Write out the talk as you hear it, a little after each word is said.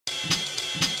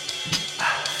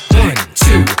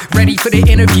Ready for the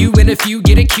interview, in a few,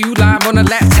 get a cue. Live on the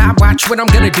laptop, watch what I'm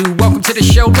gonna do. Welcome to the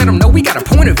show, let them know we got a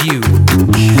point of view.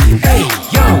 Hey,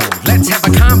 yo, let's have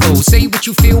a combo. Say what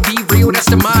you feel, be real, that's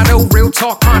the motto. Real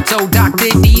talk pronto, Dr.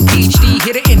 D, PhD,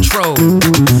 hit an intro.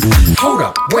 Hold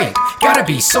up, wait, gotta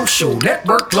be social.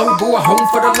 Network global, a home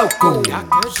for the local.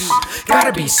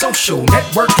 Gotta be social.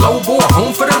 Network global, a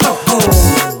home for the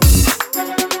local.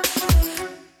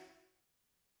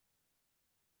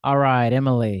 All right,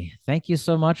 Emily, thank you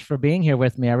so much for being here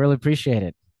with me. I really appreciate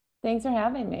it. Thanks for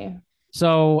having me.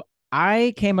 So,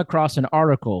 I came across an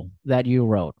article that you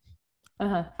wrote.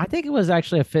 Uh-huh. I think it was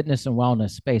actually a fitness and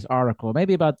wellness space article,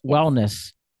 maybe about Yes. wellness.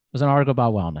 It was an article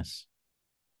about wellness.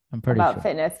 I'm pretty About sure.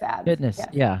 fitness fads. Fitness, Yes.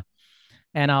 yeah.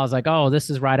 And I was like, oh, this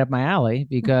is right up my alley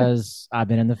because I've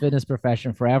been in the fitness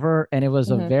profession forever. And it was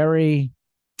a Mhm. very,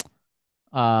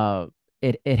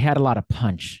 it had a lot of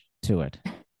punch to it.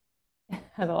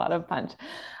 Has a lot of punch.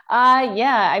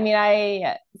 Yeah, I mean,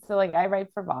 I write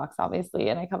for Vox, obviously,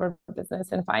 and I cover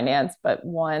business and finance. But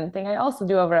one thing I also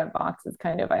do over at Vox is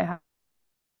kind of I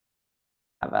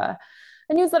have a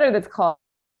newsletter that's called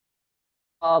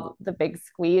The Big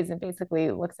Squeeze, and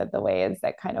basically looks at the ways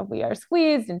that kind of we are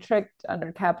squeezed and tricked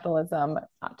under capitalism.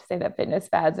 Not to say that fitness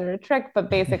fads are a trick, but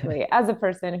basically, as a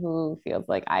person who feels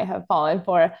like I have fallen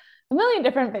for a million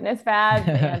different fitness fads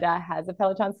and has a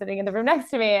Peloton sitting in the room next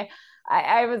to me,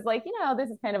 I was like, this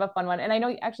is kind of a fun one. And I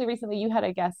know actually recently you had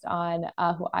a guest on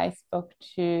who I spoke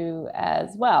to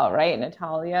as well, right?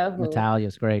 Natalia, who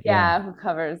Natalia's great. Yeah. yeah, who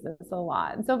covers this a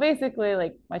lot. And so basically,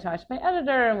 like, I talked to my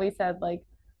editor, and we said, like,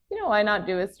 why not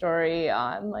do a story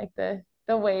on like the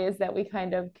ways that we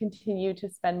kind of continue to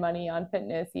spend money on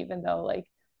fitness, even though, like,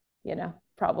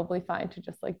 probably fine to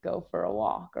just like go for a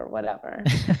walk or whatever.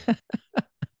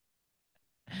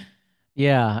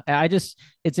 Yeah,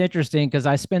 it's interesting because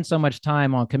I spend so much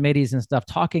time on committees and stuff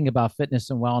talking about fitness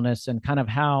and wellness and kind of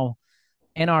how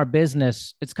in our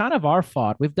business, it's kind of our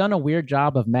fault. We've done a weird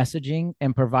job of messaging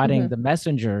and providing Mm-hmm. the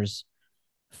messengers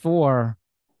for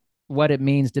what it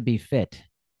means to be fit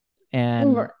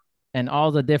and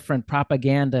all the different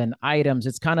propaganda and items.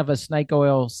 It's kind of a snake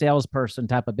oil salesperson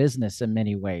type of business in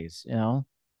many ways, you know?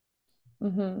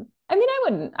 Mm-hmm. I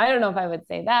mean, I don't know if I would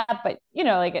say that, but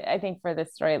like, I think for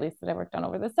this story, at least that I worked on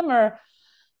over the summer,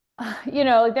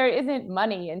 like, there isn't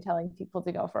money in telling people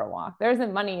to go for a walk. There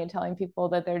isn't money in telling people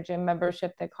that their gym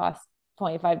membership that costs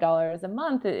 $25 a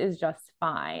month is just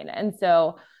fine. And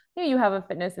so, you have a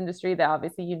fitness industry that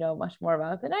obviously much more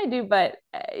about than I do, but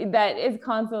that is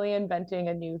constantly inventing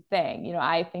a new thing.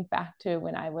 I think back to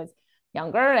when I was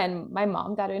younger and my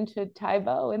mom got into Tae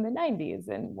Bo in the 90s,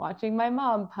 and watching my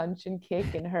mom punch and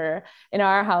kick in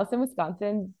our house in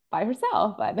Wisconsin by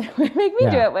herself, and make me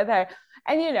do Yeah. it with her.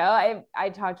 And I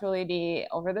talked to a lady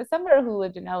over the summer who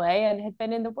lived in LA and had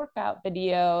been in the workout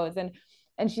videos, and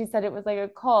she said it was like a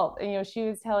cult. And she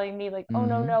was telling me, like, oh,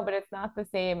 no, Hmm. no, but it's not the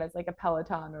same as like a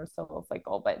Peloton or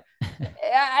SoulCycle. But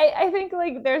I think,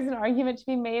 like, there's an argument to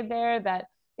be made there that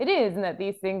it is, and that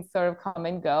these things sort of come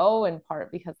and go, in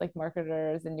part because like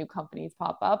marketers and new companies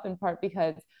pop up, in part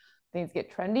because things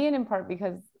get trendy, and in part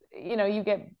because you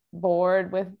get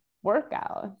bored with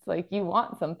workouts. Like, you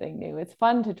want something new. It's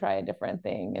fun to try a different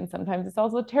thing, and sometimes it's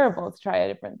also terrible to try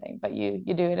a different thing, but you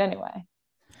do it anyway.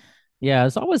 Yeah,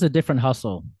 it's always a different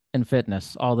hustle in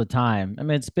fitness all the time. I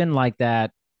mean, it's been like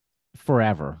that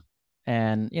forever.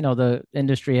 And, the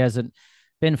industry hasn't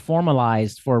been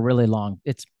formalized for a really long.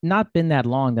 It's not been that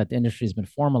long that the industry's been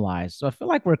formalized. So I feel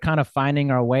like we're kind of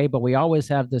finding our way, but we always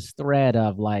have this thread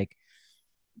of like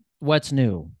what's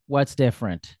new, what's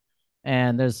different.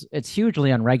 And it's hugely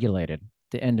unregulated,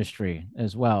 the industry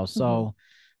as well. Mm-hmm. So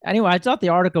anyway, I thought the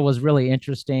article was really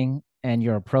interesting and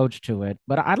your approach to it.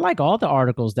 But I like all the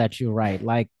articles that you write.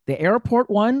 Like the airport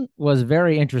one was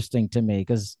very interesting to me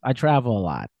because I travel a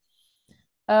lot.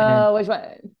 And Which one?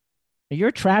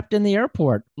 you're trapped in the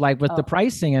airport, like with the Oh,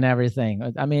 pricing and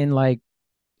everything. I mean, like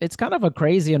it's kind of a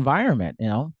crazy environment, you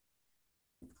know?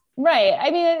 right. I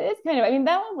mean, it's kind of, I mean,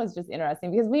 that one was just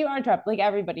interesting because we are trapped, like,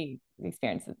 everybody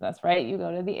experiences this, right? You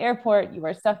go to the airport, you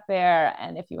are stuck there.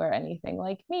 And if you are anything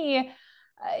like me,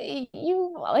 I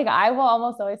will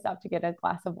almost always stop to get a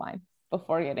glass of wine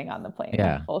before getting on the plane, like,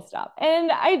 Yeah. full stop.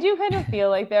 And I do kind of feel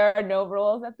like there are no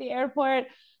rules at the airport.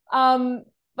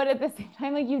 But at the same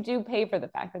time, like, you do pay for the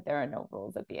fact that there are no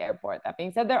rules at the airport. That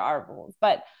being said, there are rules,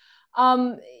 but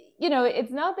um,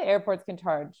 it's not the airports can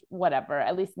charge whatever,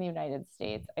 at least in the United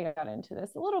States. I got into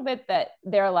this a little bit, that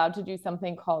they're allowed to do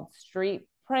something called street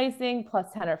pricing plus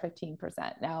 10 or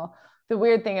 15%. Now, the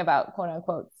weird thing about quote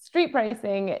unquote street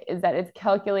pricing is that it's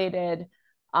calculated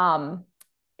um,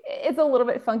 it's a little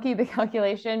bit funky, the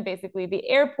calculation. Basically, the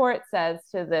airport says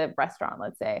to the restaurant,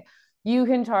 let's say, you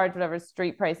can charge whatever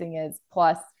street pricing is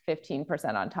plus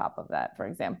 15% on top of that, for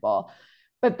example.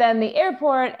 But then the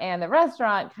airport and the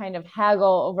restaurant kind of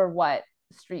haggle over what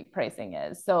street pricing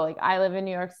is. So, like, I live in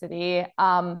New York City.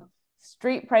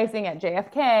 Street pricing at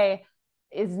JFK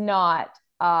is not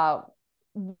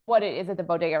what it is at the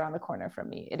bodega around the corner from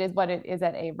me. It is what it is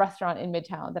at a restaurant in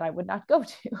Midtown that I would not go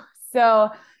to. So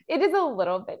it is a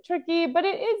little bit tricky, but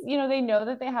it is, they know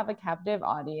that they have a captive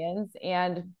audience.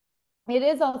 And it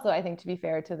is also, I think, to be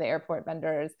fair to the airport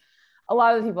vendors, a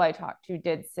lot of the people I talked to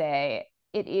did say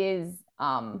it is,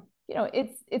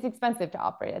 it's expensive to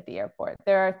operate at the airport.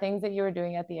 There are things that you are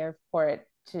doing at the airport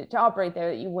to operate there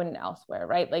that you wouldn't elsewhere,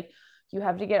 right? Like, you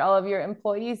have to get all of your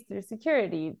employees through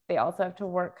security. They also have to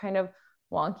work kind of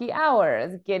wonky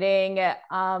hours. Getting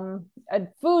a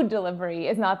food delivery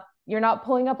is not, you're not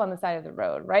pulling up on the side of the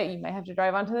road, right? You might have to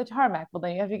drive onto the tarmac. Well,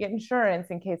 then you have to get insurance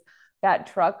in case that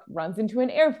truck runs into an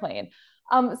airplane.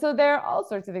 So there are all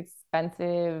sorts of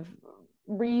expensive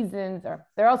reasons, or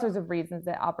there are all sorts of reasons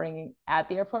that operating at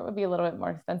the airport would be a little bit more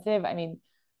expensive. I mean,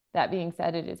 that being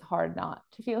said, it is hard not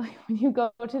to feel like when you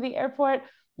go to the airport,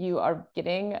 you are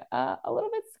getting a little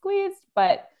bit squeezed,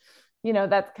 but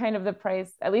that's kind of the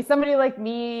price at least somebody like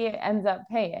me ends up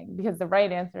paying, because the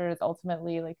right answer is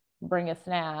ultimately like bring a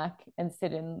snack and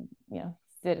sit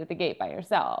at the gate by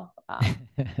yourself.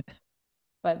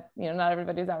 But not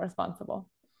everybody's that responsible.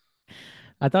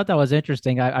 I thought that was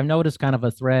interesting. I've noticed kind of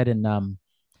a thread in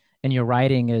your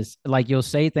writing is like you'll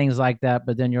say things like that,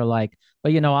 but then you're like,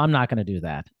 but I'm not going to do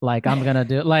that. Like, I'm going to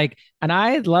do like, and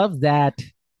I love that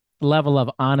level of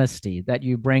honesty that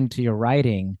you bring to your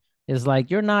writing. Is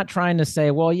like, you're not trying to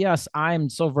say, well, yes, I'm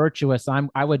so virtuous,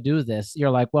 I would do this. You're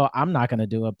like, well, I'm not going to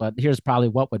do it, but here's probably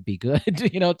what would be good,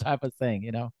 type of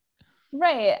thing.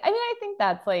 Right. I mean, I think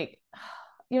that's like,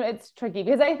 it's tricky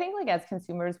because I think, like, as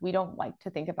consumers, we don't like to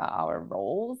think about our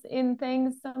roles in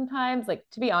things sometimes. Like,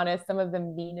 to be honest, some of the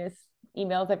meanest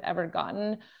emails I've ever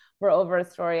gotten were over a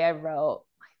story I wrote,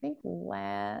 I think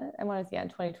I want to say in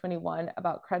 2021,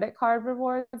 about credit card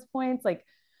rewards points. Like,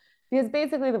 because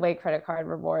basically the way credit card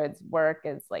rewards work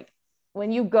is like,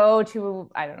 when you go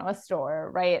to, I don't know, a store,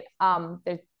 right?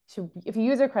 If you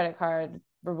use a credit card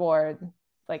reward,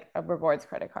 like a rewards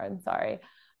credit card, sorry,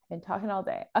 been talking all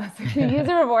day. So if you use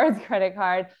a rewards credit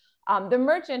card, the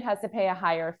merchant has to pay a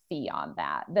higher fee on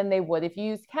that than they would if you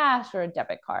use cash or a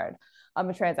debit card,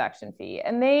 a transaction fee.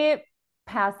 And they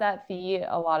pass that fee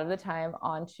a lot of the time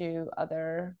onto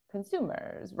other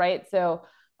consumers, right? So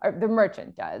the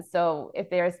merchant does. So if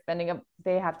they're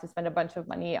they have to spend a bunch of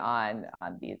money on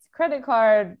these credit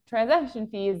card transaction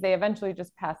fees, they eventually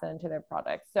just pass it into their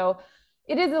product. So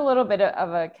it is a little bit of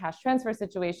a cash transfer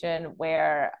situation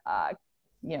where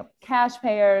cash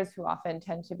payers, who often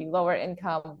tend to be lower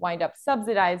income, wind up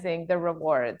subsidizing the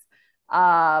rewards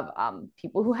of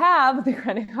people who have the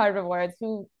credit card rewards,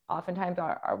 who oftentimes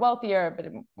are wealthier, a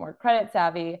bit more credit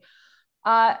savvy.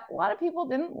 A lot of people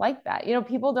didn't like that.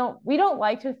 We don't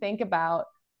like to think about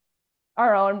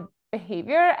our own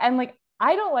behavior, and like,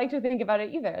 I don't like to think about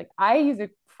it either. Like, I use a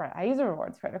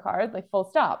rewards credit card, like, full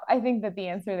stop. I think that the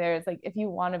answer there is like, if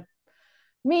you want to,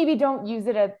 maybe don't use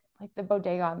it at like the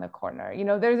bodega on the corner.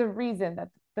 There's a reason that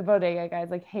the bodega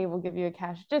guy's like, hey, we'll give you a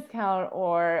cash discount,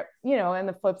 or and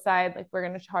the flip side, like, we're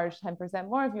going to charge 10%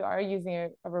 more if you are using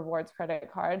a rewards credit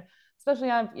card, especially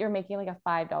if you're making like a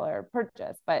 $5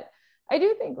 purchase. But I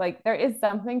do think, like, there is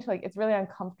something to, like, it's really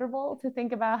uncomfortable to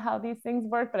think about how these things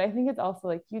work, but I think it's also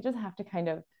like, you just have to kind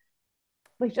of,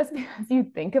 like, just because you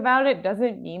think about it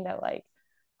doesn't mean that, like,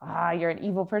 you're an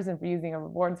evil person for using a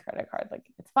rewards credit card. Like,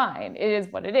 it's fine. It is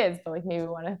what it is, but like, maybe we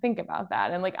want to think about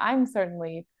that. And like, I'm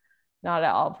certainly not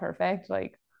at all perfect.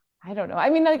 Like, I don't know. I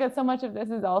mean, like, so much of this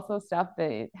is also stuff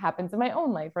that happens in my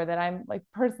own life, or that I'm like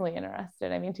personally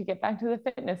interested. I mean, to get back to the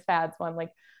fitness fads one,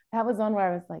 like, that was one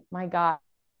where I was like, my God,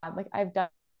 like, I've done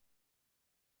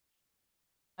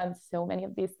so many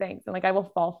of these things, and like, I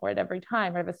will fall for it every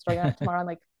time. I have a story on it tomorrow on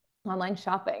like online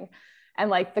shopping, and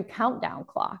like the countdown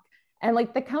clock. And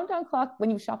like, the countdown clock when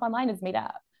you shop online is made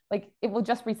up. Like, it will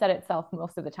just reset itself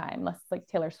most of the time, unless it's like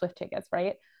Taylor Swift tickets,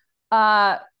 right?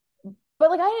 But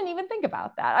like, I didn't even think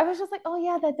about that. I was just like, oh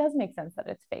yeah, that does make sense that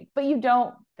it's fake. But you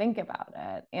don't think about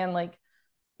it. And like,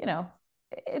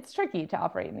 it's tricky to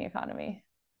operate in the economy.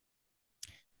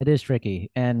 It is tricky.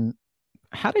 And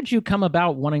how did you come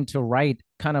about wanting to write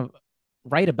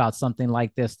about something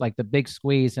like this, like the big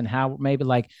squeeze, and how maybe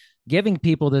like giving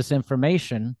people this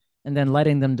information and then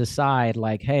letting them decide,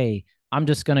 like, hey, I'm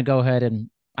just going to go ahead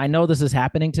and, I know this is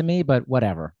happening to me, but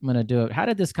whatever, I'm going to do it. How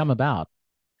did this come about?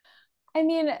 I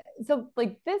mean, so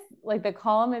like this, like the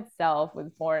column itself was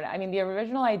born. I mean, the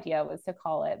original idea was to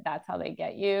call it "That's How They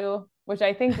Get You," which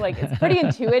I think like is pretty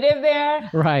intuitive there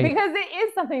Right. because it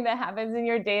is something that happens in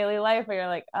your daily life where you're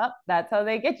like, "Oh, that's how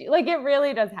they get you." Like it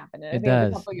really does happen. And I It think it was a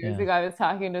does. couple of years Yeah. ago, I was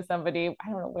talking to somebody. I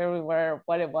don't know where we were,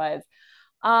 what it was.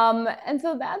 And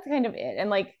so that's kind of it. And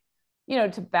like,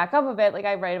 to back up a bit, like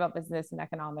I write about business and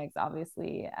economics,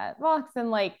 obviously at Vox, and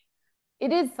like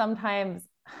it is sometimes,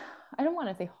 I don't want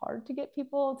to say hard to get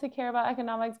people to care about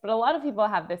economics, but a lot of people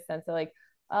have this sense of like,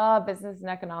 oh, business and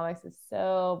economics is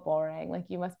so boring. Like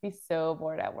you must be so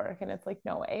bored at work. And it's like,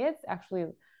 no way. It's actually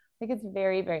like it's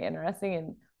very, very interesting.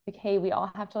 And like, hey, we all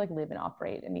have to like live and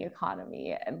operate in the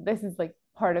economy. And this is like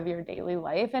part of your daily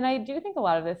life. And I do think a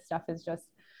lot of this stuff is just,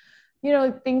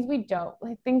 like things we don't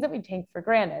like things that we take for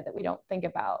granted that we don't think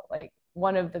about. Like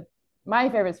one of the my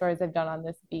favorite stories I've done on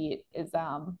this beat is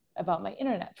about my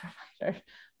internet provider.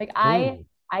 Like Oh.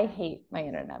 I hate my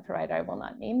internet provider. I will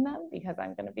not name them because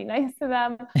I'm going to be nice to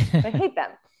them, but I hate them.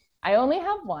 I only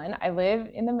have one. I live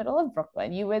in the middle of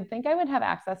Brooklyn. You would think I would have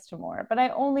access to more, but I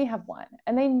only have one.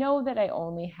 And they know that I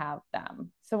only have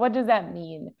them. So what does that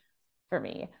mean for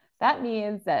me? That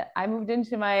means that I moved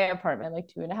into my apartment like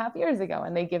 2.5 years ago,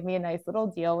 and they give me a nice little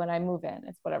deal when I move in.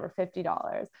 It's whatever,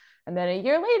 $50. And then a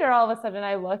year later, all of a sudden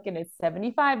I look and it's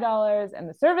 $75, and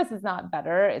the service is not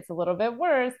better. It's a little bit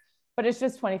worse, but it's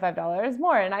just $25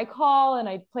 more. And I call and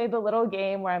I play the little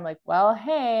game where I'm like, well,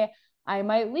 hey, I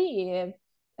might leave.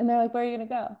 And they're like, where are you going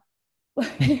to go? What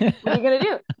are you going to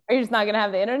do? Are you just not going to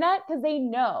have the internet? Because They they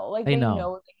know.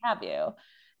 know they have you.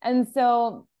 And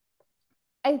so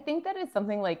I think that is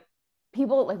something like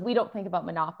people like we don't think about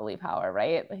monopoly power,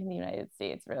 right? Like in the United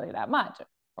States, really that much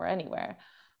or anywhere.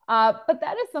 But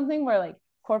that is something where like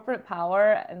corporate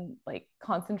power and like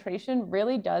concentration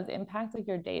really does impact like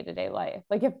your day-to-day life.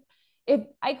 Like if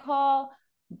I call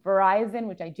Verizon,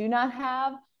 which I do not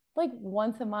have, like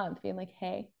once a month, being like,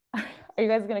 hey, are you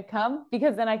guys gonna come?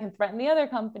 Because then I can threaten the other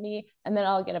company and then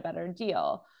I'll get a better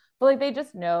deal. But like they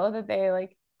just know that they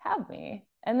like have me.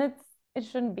 And it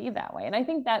shouldn't be that way. And I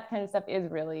think that kind of stuff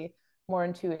is really more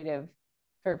intuitive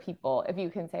for people if you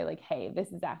can say like, hey,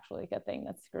 this is actually like a thing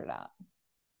that's screwed up.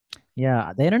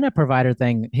 Yeah, the internet provider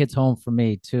thing hits home for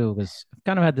me too, because I've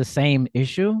kind of had the same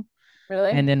issue. And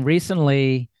Really? then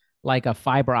recently, like a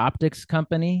fiber optics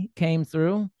company came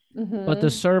through, but the Mm-hmm.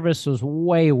 service was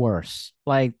way worse.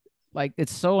 Like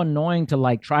it's so annoying to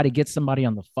like try to get somebody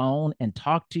on the phone and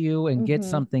talk to you and get Mm-hmm.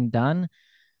 something done.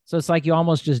 So it's like you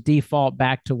almost just default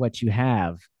back to what you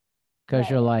have because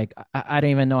you're Right. like, I don't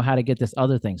even know how to get this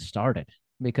other thing started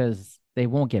because they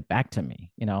won't get back to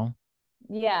me, you know?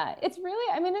 Yeah,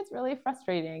 I mean, it's really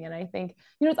frustrating. And I think,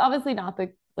 it's obviously not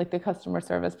the customer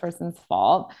service person's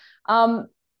fault. Um,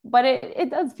 but it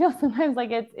does feel sometimes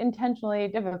like it's intentionally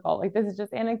difficult. Like this is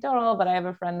just anecdotal, but I have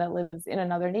a friend that lives in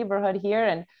another neighborhood here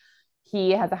and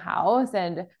he has a house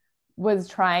and was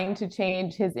trying to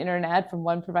change his internet from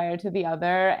one provider to the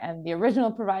other. And the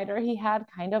original provider he had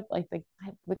kind of like the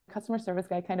customer service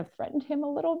guy kind of threatened him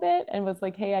a little bit and was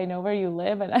like, hey, I know where you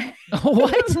live. And it was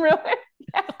What? really,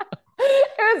 yeah,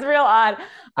 it was real odd.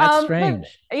 That's But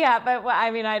strange. yeah, but well,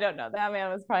 I mean, I don't know. That man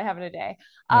was probably having a day.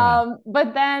 Yeah.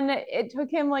 But then it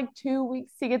took him like 2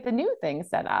 weeks to get the new thing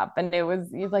set up. And it was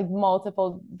like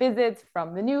multiple visits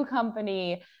from the new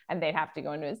company, and they'd have to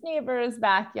go into his neighbor's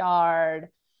backyard.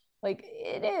 Like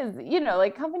it is,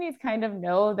 like companies kind of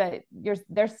know that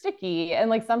they're sticky. And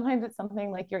like sometimes it's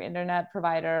something like your internet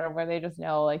provider where they just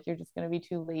know like you're just going to be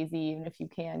too lazy, even if you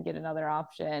can get another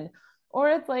option.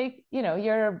 Or it's like,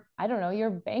 I don't know,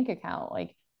 your bank account.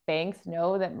 Like banks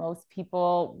know that most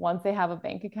people, once they have a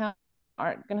bank account,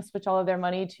 aren't going to switch all of their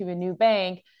money to a new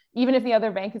bank, even if the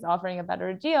other bank is offering a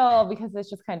better deal, because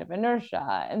it's just kind of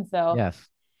inertia. And so Yes.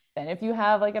 then if you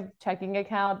have like a checking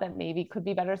account that maybe could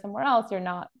be better somewhere else, you're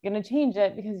not going to change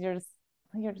it because you're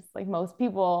just like most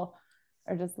people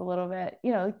are just a little bit,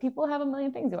 like people have a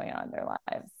million things going on in their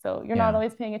lives. So you're not Yeah.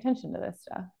 always paying attention to this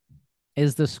stuff.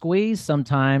 Is the squeeze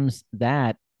sometimes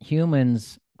that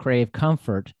humans crave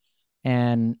comfort?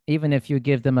 And even if you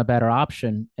give them a better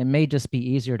option, it may just be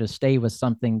easier to stay with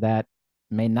something that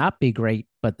may not be great,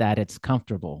 but that it's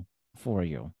comfortable for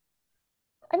you.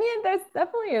 I mean, there's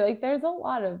definitely like there's a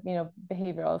lot of,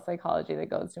 behavioral psychology that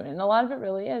goes to it. And a lot of it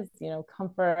really is,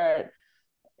 comfort,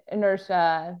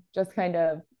 inertia, just kind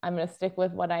of I'm going to stick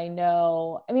with what I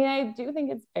know. I mean, I do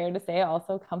think it's fair to say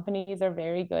also companies are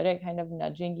very good at kind of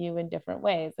nudging you in different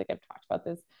ways. Like I've talked about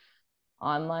this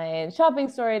online shopping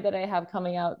story that I have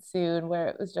coming out soon where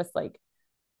it was just like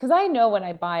because I know when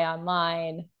I buy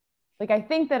online, like I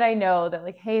think that I know that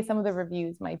like hey, some of the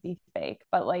reviews might be fake,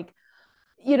 but like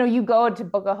you go to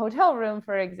book a hotel room,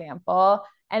 for example,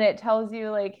 and it tells you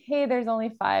like, hey, there's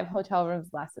only 5 hotel rooms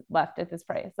left at this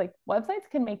price. Like websites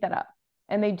can make that up,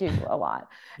 and they do a lot.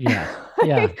 Yeah.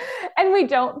 Yeah. And we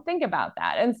don't think about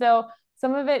that. And so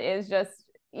some of it is just,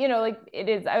 like it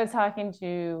is. I was talking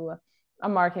to a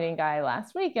marketing guy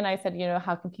last week, and I said,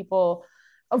 how can people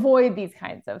avoid these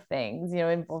kinds of things,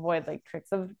 and avoid like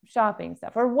tricks of shopping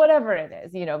stuff or whatever it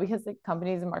is, because the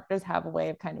companies and marketers have a way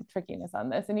of kind of tricking us on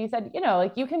this. And he said,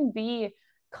 like you can be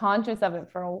conscious of it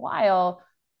for a while,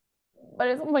 but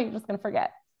at some point you're just going to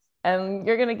forget and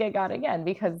you're going to get got again,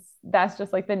 because that's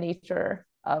just like the nature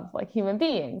of like human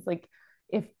beings. Like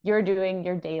if you're doing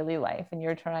your daily life and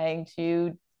you're trying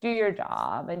to do your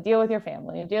job and deal with your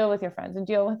family and deal with your friends and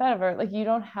deal with whatever, like you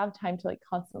don't have time to like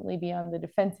constantly be on the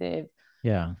defensive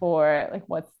Yeah. for like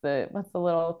what's the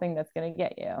little thing that's going to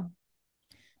get you.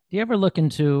 Do you ever look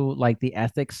into like the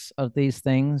ethics of these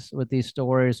things with these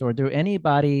stories, or do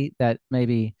anybody that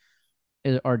maybe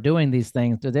are doing these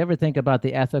things, do they ever think about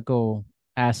the ethical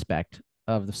aspect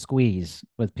of the squeeze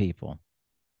with people?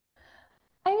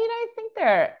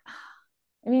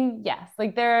 I mean, yes,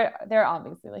 like there are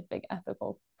obviously like big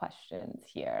ethical questions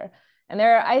here. And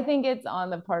I think it's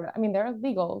on the part of, I mean, there are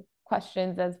legal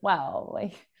questions as well.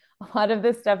 Like a lot of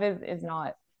this stuff is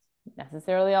not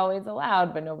necessarily always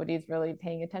allowed, but nobody's really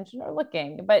paying attention or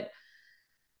looking. But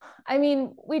I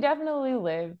mean, we definitely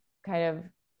live kind of,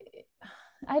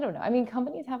 I don't know. I mean,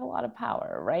 companies have a lot of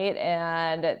power, right?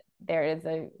 And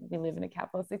we live in a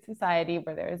capitalistic society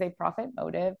where there is a profit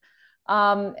motive.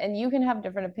 And you can have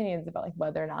different opinions about like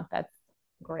whether or not that's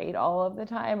great all of the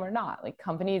time or not. Like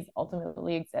companies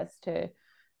ultimately exist to,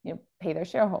 pay their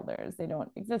shareholders. They don't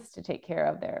exist to take care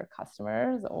of their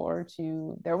customers or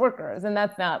to their workers. And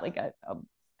that's not like I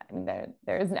mean,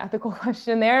 there is an ethical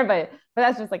question there, but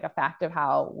that's just like a fact of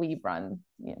how we run,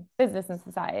 business and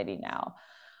society now.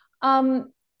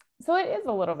 Um, so it is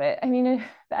a little bit. I mean,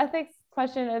 the ethics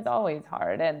question is always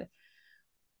hard, and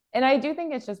I do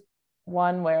think it's just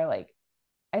one where like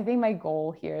I think my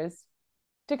goal here is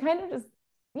to kind of just,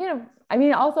 I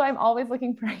mean, also I'm always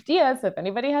looking for ideas. So if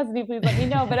anybody has any, please let me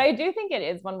know. But I do think it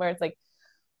is one where it's like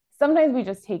sometimes we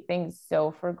just take things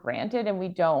so for granted and we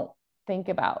don't think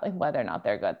about like whether or not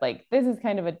they're good. Like this is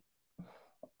kind of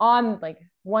on like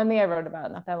one thing I wrote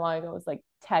about not that long ago was like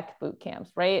tech boot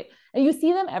camps, right? And you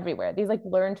see them everywhere, these like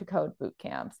learn to code boot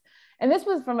camps. And this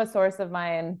was from a source of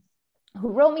mine who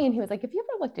wrote me and he was like, have you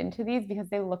ever looked into these because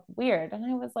they look weird? And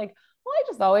I was like, well, I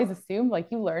just always assumed like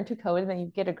you learn to code and then you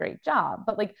get a great job.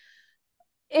 But like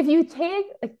if you take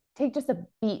just a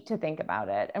beat to think about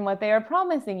it, and what they are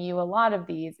promising you a lot of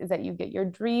these is that you get your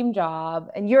dream job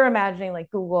and you're imagining like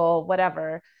Google,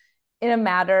 whatever, in a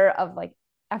matter of like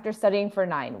after studying for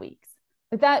 9 weeks.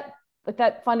 That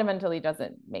fundamentally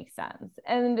doesn't make sense.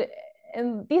 And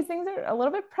these things are a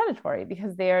little bit predatory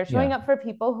because they are showing Yeah. up for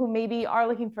people who maybe are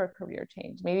looking for a career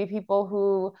change, maybe people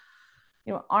who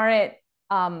aren't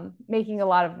making a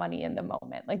lot of money in the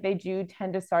moment. Like they do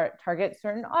tend to target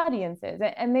certain audiences,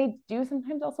 and they do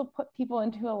sometimes also put people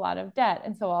into a lot of debt.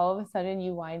 And so all of a sudden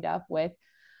you wind up with,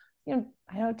 I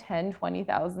know,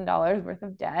 $10,000-$20,000 worth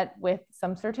of debt with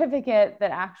some certificate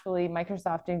that actually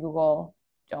Microsoft and Google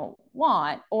don't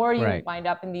want, or you Right. wind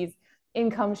up in these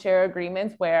income share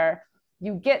agreements where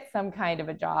you get some kind of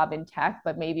a job in tech,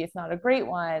 but maybe it's not a great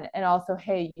one. And also,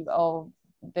 hey, you owe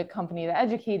the company that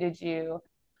educated you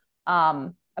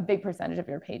a big percentage of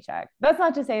your paycheck. That's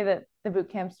not to say that the boot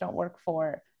camps don't work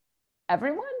for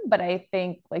everyone, but I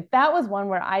think like that was one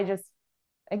where I just,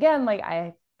 again, like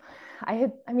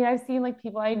I've seen like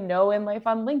people I know in life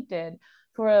on LinkedIn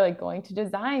who are like going to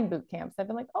design boot camps. I've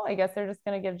been like, oh, I guess they're just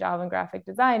going to give job and graphic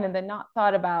design, and then not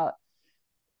thought about,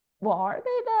 well, are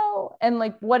they though? And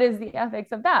like, what is the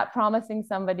ethics of that? Promising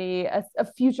somebody a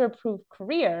future-proof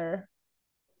career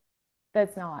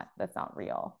that's not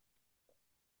real.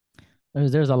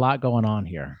 There's a lot going on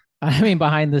here. I mean,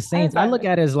 behind the I scenes, I look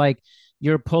bet. at it as like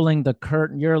you're pulling the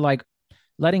curtain. You're like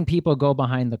letting people go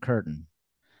behind the curtain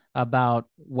about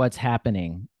what's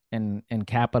happening in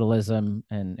capitalism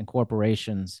and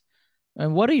corporations.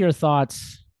 And what are your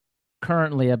thoughts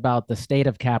currently about the state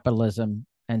of capitalism?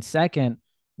 And second,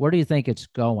 where do you think it's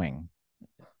going?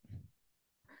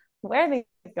 Where are they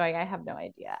going? I have no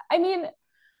idea. I mean,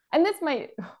 and this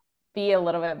might be a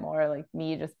little bit more like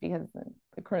me just because of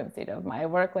the current state of my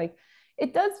work. Like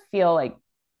it does feel like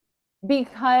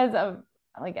because of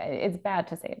like it's bad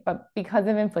to say it, but because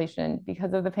of inflation,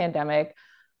 because of the pandemic,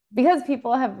 because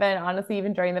people have been honestly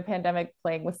even during the pandemic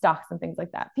playing with stocks and things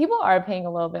like that, people are paying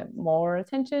a little bit more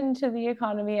attention to the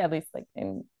economy, at least like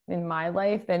in in my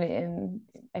life than in,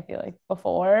 I feel like,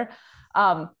 before.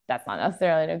 That's not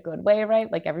necessarily in a good way,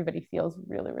 right? Like everybody feels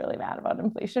really, really bad about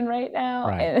inflation right now.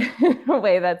 Right. And in a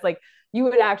way that's like you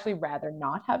would actually rather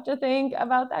not have to think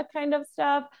about that kind of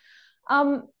stuff.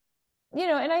 Um,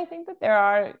 and I think that there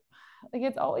are, like,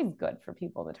 it's always good for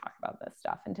people to talk about this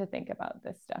stuff and to think about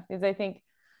this stuff, because I think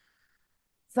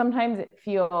sometimes it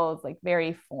feels like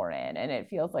very foreign, and it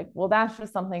feels like, well, that's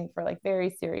just something for like very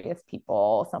serious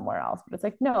people somewhere else. But it's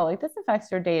like, no, like this affects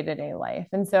your day-to-day life.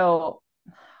 And so,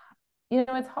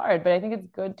 it's hard, but I think it's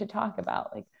good to talk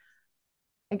about, like,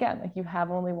 again, like you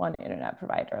have only one internet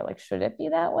provider. Like, should it be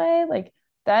that way? Like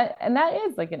that, and that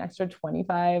is like an extra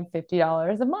 25,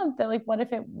 $50 a month. That, like, what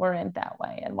if it weren't that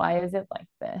way? And why is it like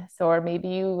this? Or maybe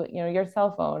your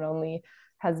cell phone only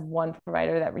has one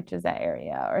provider that reaches that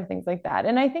area, or things like that.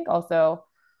 And I think also,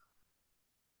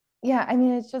 yeah, I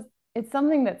mean, it's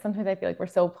something that sometimes I feel like we're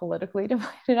so politically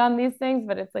divided on these things,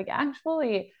 but it's like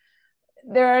actually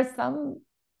there are some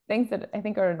things that I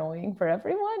think are annoying for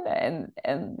everyone, and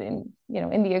in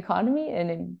the economy and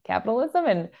in capitalism.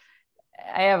 And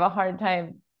I have a hard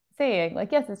time saying,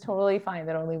 like, yes, it's totally fine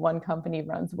that only one company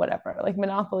runs whatever. Like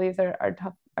monopolies are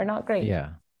tough, are not great. Yeah.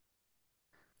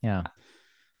 Yeah.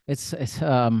 It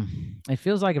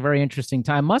feels like a very interesting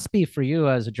time. Must be for you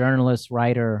as a journalist,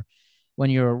 writer, when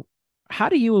you're how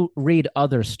do you read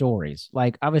other stories?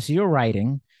 Like obviously you're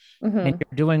writing and Mm-hmm.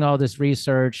 you're doing all this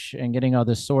research and getting all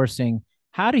this sourcing.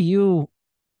 How do you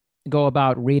go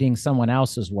about reading someone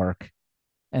else's work?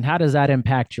 And how does that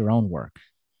impact your own work?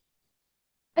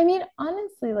 I mean,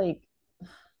 honestly, like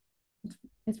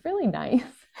it's really nice.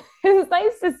 It's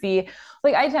nice to see.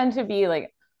 Like I tend to be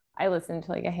like I listen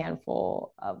to like a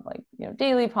handful of like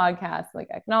daily podcasts, like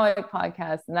economic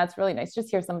podcasts, and that's really nice.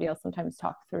 Just hear somebody else sometimes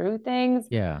talk through things.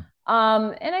 Yeah.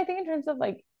 And I think in terms of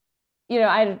like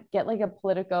I get like a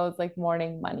Politico's like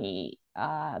morning money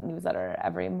newsletter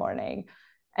every morning,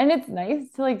 and it's nice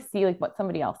to like see like what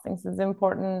somebody else thinks is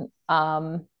important.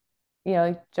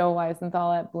 Like Joe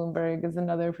Weisenthal at Bloomberg is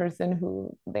another person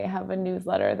who they have a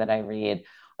newsletter that I read,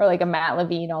 or like a Matt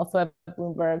Levine also at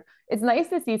Bloomberg. It's nice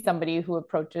to see somebody who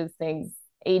approaches things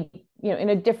in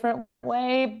a different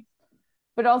way,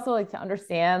 but also like to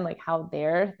understand like how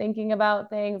they're thinking about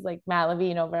things. Like Matt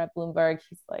Levine over at Bloomberg,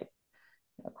 he's like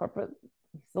a corporate.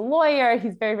 He's a lawyer.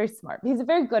 He's very, very smart. He's a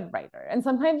very good writer. And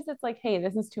sometimes it's like, hey,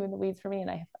 this is too in the weeds for me, and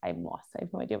I'm lost. I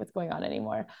have no idea what's going on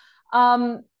anymore.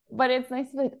 But it's nice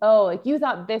to be like, oh, like you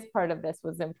thought this part of this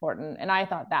was important, and I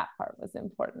thought that part was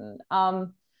important.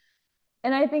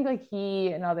 And I think like he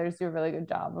and others do a really good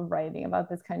job of writing about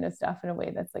this kind of stuff in a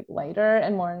way that's like lighter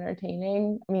and more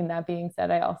entertaining. I mean, that being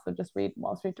said, I also just read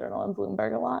Wall Street Journal and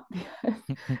Bloomberg a lot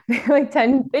because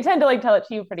they tend to like tell it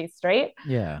to you pretty straight.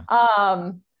 Yeah.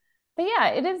 But yeah,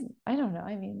 it is. I don't know.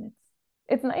 I mean,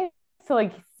 it's nice to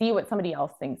like see what somebody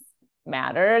else thinks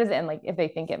matters, and like if they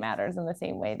think it matters in the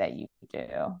same way that you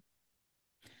do.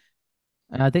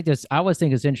 And I always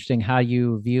think it's interesting how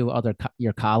you view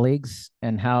your colleagues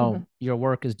and how Mm-hmm. your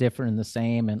work is different and the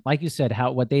same. And like you said,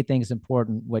 how what they think is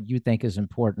important, what you think is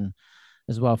important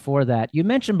as well for that. You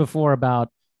mentioned before about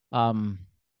um,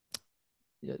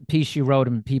 piece you wrote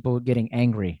and people getting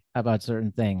angry about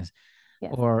certain things,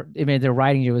 Yes. or I mean, they're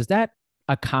writing you. Is that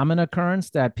a common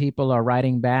occurrence that people are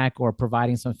writing back or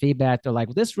providing some feedback? They're like,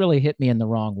 well, this really hit me in the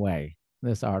wrong way,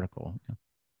 this article.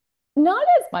 Not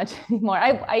as much anymore.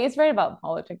 I used to write about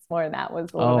politics more, and that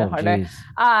was a little bit Oh, harder. geez.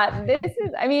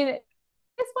 I mean,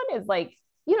 this one is like,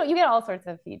 you get all sorts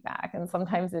of feedback, and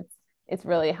sometimes it's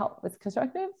really it's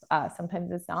constructive.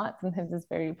 Sometimes it's not. Sometimes it's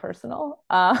very personal.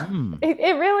 Mm,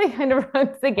 It really kind of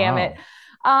runs the gamut.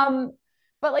 wow. Um,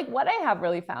 but like what I have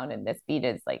really found in this beat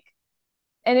is like,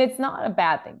 and it's not a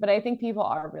bad thing, but I think people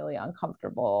are really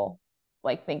uncomfortable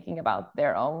like thinking about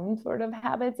their own sort of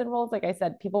habits and roles. Like I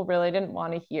said, people really didn't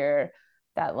want to hear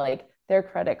that like their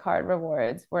credit card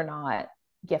rewards were not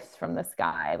gifts from the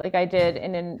sky. Like I did,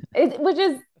 which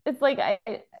is it's like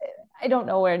I don't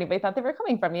know where anybody thought they were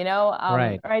coming from,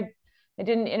 Right. or I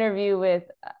did an interview with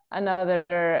another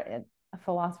a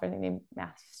philosopher named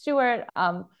Matthew Stewart,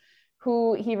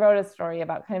 who he wrote a story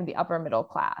about kind of the upper middle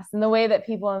class and the way that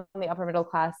people in the upper middle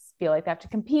class feel like they have to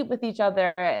compete with each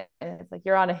other. And it's like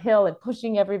you're on a hill and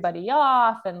pushing everybody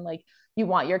off, and like you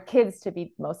want your kids to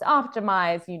be most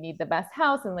optimized, you need the best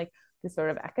house, and like the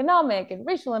sort of economic and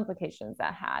racial implications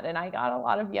that had. And I got a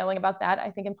lot of yelling about that,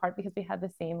 I think in part because we had the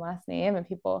same last name and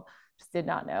people just did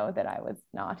not know that I was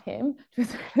not him to a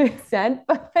certain extent.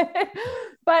 But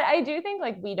I do think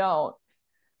like we don't,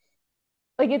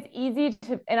 like it's easy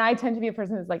to, and I tend to be a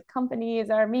person who's like companies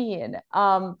are mean,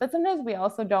 but sometimes we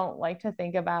also don't like to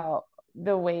think about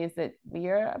the ways that we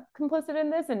are complicit in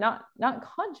this, and not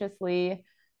consciously,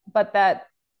 but that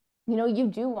you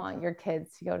do want your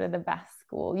kids to go to the best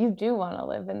school. You do want to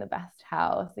live in the best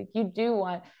house. Like you do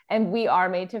want, and we are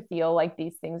made to feel like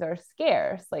these things are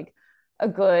scarce. Like a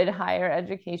good higher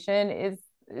education is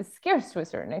scarce to a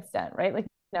certain extent, right? Like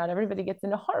not everybody gets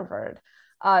into Harvard.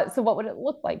 So what would it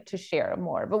look like to share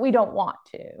more? But we don't want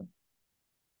to.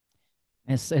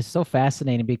 It's so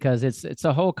fascinating because it's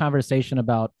a whole conversation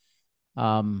about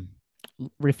um,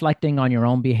 reflecting on your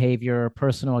own behavior,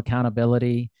 personal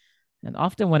accountability, and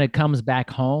often when it comes back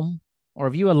home, or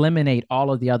if you eliminate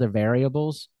all of the other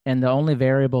variables and the only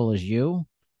variable is you,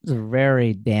 it's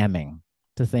very damning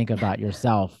to think about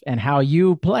yourself and how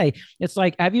you play. It's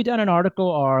like, have you done an article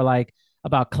or like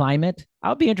about climate?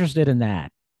 I'll be interested in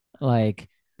that. Like,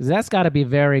 'cause that's got to be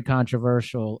very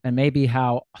controversial, and maybe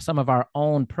how some of our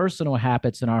own personal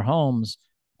habits in our homes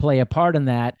play a part in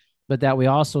that, but that we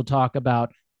also talk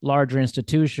about larger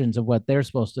institutions and what they're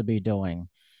supposed to be doing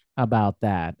about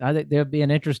that. I think there'd be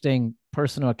an interesting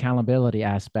personal accountability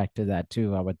aspect to that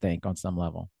too, I would think, on some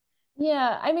level.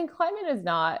 Yeah, I mean, climate is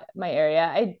not my area.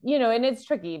 And it's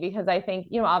tricky because I think,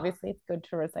 obviously it's good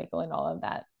to recycle and all of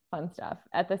that fun stuff.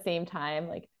 At the same time,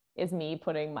 like, is me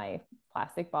putting my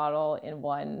plastic bottle in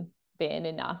one bin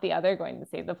and not the other going to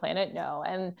save the planet? No.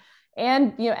 And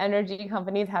energy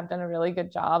companies have done a really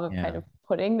good job of kind Yeah. of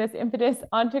putting this impetus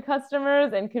onto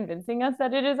customers and convincing us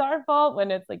that it is our fault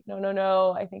when it's like, no, no,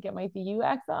 no, I think it might be you,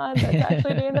 Exxon, that's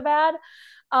actually doing the bad.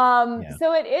 Yeah.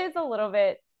 So it is a little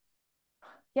bit,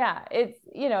 yeah,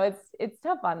 it's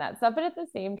tough on that stuff, but at the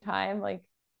same time, like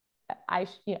I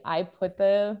put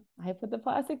the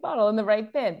plastic bottle in the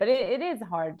right bin, but it is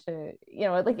hard to,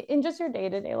 like in just your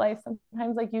day-to-day life,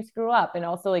 sometimes like you screw up, and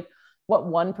also like what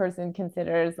one person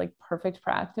considers like perfect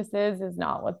practices is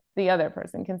not what the other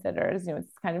person considers.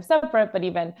 It's kind of separate, but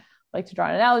even like to draw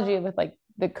an analogy with like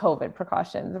the COVID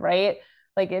precautions, right?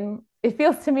 Like it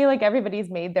feels to me like everybody's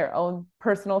made their own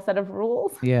personal set of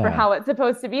rules for Yeah. how it's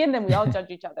supposed to be. And then we all judge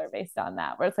each other based on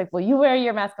that, where it's like, well, you wear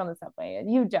your mask on the subway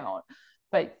and you don't,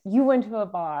 but you went to a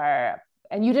bar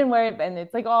and you didn't wear it. And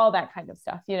it's like all that kind of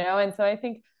stuff. And so I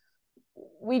think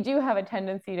we do have a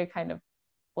tendency to kind of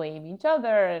blame each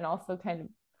other, and also kind of,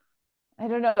 I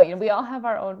don't know, we all have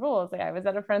our own rules. Like I was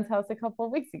at a friend's house a couple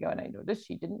of weeks ago and I noticed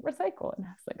she didn't recycle. And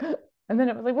I was like, and then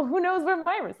it was like, well, who knows where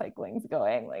my recycling's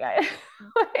going? Like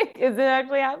like, is it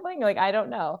actually happening? Like, I don't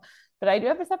know. But I do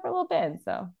have a separate little bin.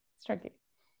 So it's tricky.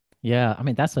 Yeah. I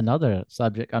mean, that's another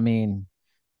subject. I mean,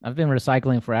 I've been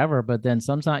recycling forever, but then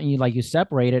sometimes you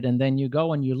separate it and then you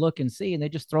go and you look and see and they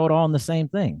just throw it all in the same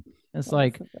thing. It's Well,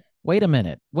 this like, is it. wait a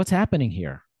minute, what's happening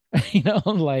here?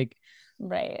 Like,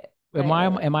 Right. am Right. I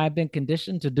Right. am Right. I been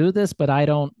conditioned to do this, but I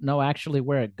don't know actually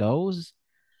where it goes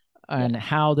and Yeah.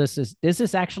 how this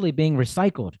is actually being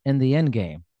recycled in the end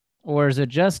game, or is it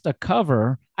just a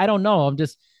cover? I don't know.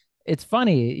 It's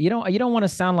funny. You don't want to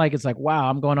sound like it's like, wow,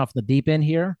 I'm going off the deep end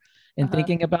here and Uh-huh.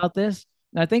 thinking about this.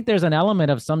 And I think there's an element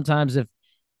of sometimes if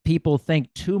people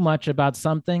think too much about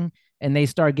something and they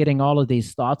start getting all of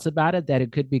these thoughts about it, that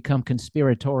it could become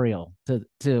conspiratorial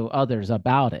to others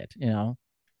about it.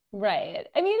 Right.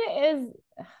 I mean, it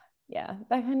is, yeah,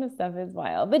 that kind of stuff is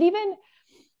wild. But even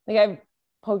like I've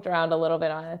poked around a little bit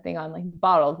on a thing on like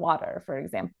bottled water, for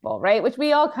example, right? Which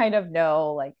we all kind of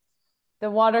know, like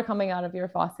the water coming out of your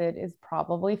faucet is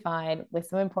probably fine with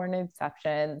some important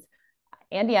exceptions.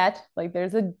 And yet, like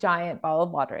there's a giant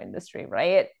bottled water industry,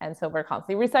 right? And so we're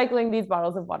constantly recycling these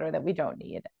bottles of water that we don't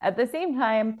need. At the same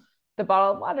time, the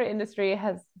bottled water industry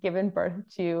has given birth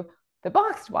to the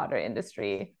boxed water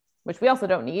industry, which we also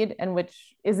don't need and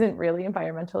which isn't really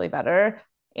environmentally better.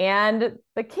 And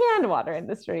the canned water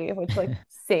industry, which like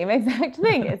same exact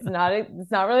thing. It's not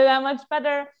really that much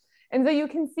better. And so you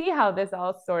can see how this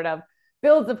all sort of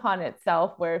builds upon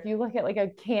itself, where if you look at like a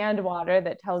canned water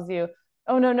that tells you,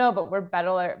 oh no, no, but we're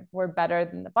better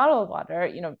than the bottled water,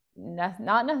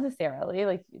 not necessarily.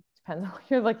 Like it depends on what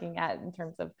you're looking at in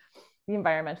terms of the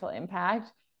environmental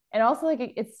impact. And also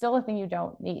like it's still a thing you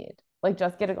don't need. Like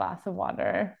just get a glass of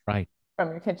water Right. from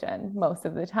your kitchen most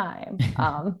of the time.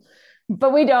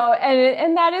 But we don't,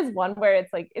 and that is one where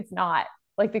it's like it's not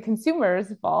like the consumer's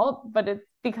fault, but it's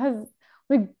because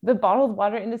like the bottled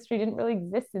water industry didn't really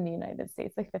exist in the United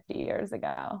States like 50 years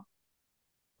ago.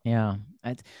 Yeah.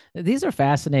 These are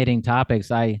fascinating topics.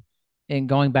 In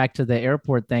going back to the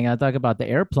airport thing, I talk about the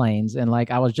airplanes, and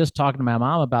like I was just talking to my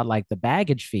mom about like the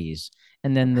baggage fees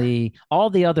and then the all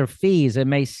the other fees. It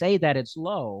may say that it's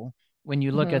low when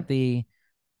you look Mm-hmm. at the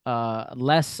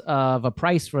less of a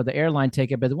price for the airline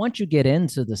ticket, but once you get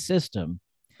into the system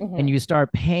and Mm-hmm. you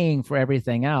start paying for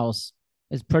everything else,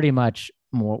 is pretty much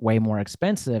way more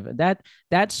expensive.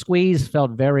 That squeeze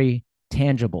felt very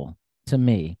tangible to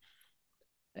me.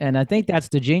 And I think that's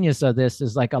the genius of this,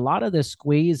 is like a lot of this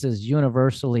squeeze is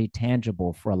universally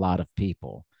tangible for a lot of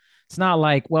people. It's not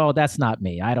like, well, that's not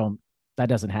me. That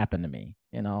doesn't happen to me.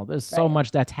 There's so Right.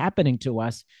 much that's happening to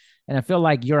us. And I feel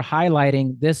like you're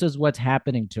highlighting this is what's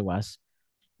happening to us.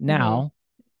 Hmm. Now,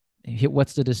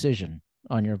 what's the decision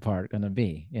on your part going to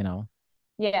be?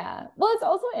 Yeah. Well, it's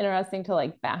also interesting to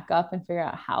like back up and figure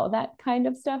out how that kind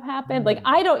of stuff happened. Like Mm.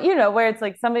 I don't, where it's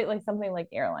like somebody like something like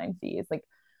airline fees. Like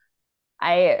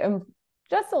I am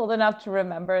just old enough to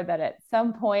remember that at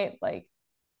some point, like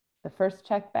the first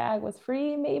check bag was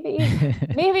free, maybe,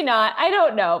 maybe not. I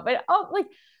don't know. But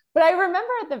I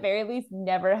remember at the very least Me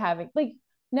never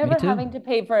too. having to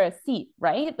pay for a seat,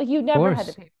 right? Like you Of never had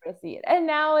to course. pay for a seat. And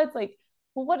now it's like,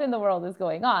 well, what in the world is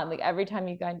going on? Like every time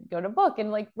you go to book,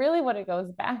 and like really what it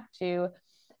goes back to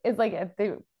is like at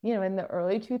in the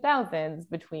early 2000s,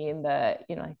 between like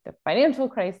the financial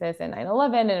crisis and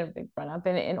 9/11 and a big run up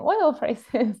in oil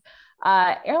prices,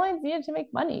 airlines needed to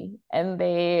make money, and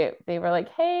they were like,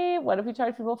 hey, what if we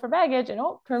charge people for baggage? And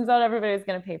turns out everybody's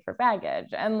going to pay for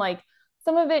baggage. And like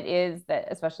some of it is that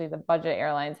especially the budget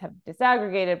airlines have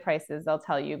disaggregated prices, they'll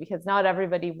tell you, because not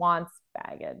everybody wants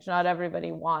baggage, not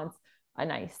everybody wants a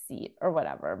nice seat or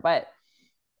whatever. But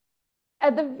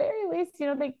at the very least,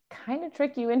 they kind of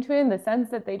trick you into it in the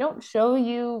sense that they don't show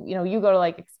you, you go to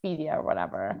like Expedia or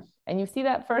whatever, and you see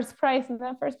that first price, and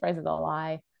that first price is a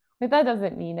lie. Like that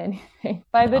doesn't mean anything.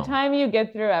 By the No. time you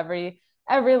get through every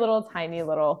little tiny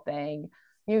little thing,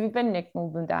 you've been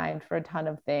nickel and dimed for a ton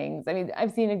of things. I mean,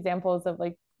 I've seen examples of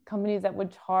like companies that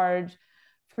would charge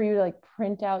for you to like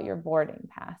print out your boarding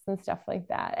pass and stuff like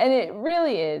that. And it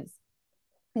really is,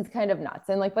 it's kind of nuts.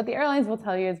 And like what the airlines will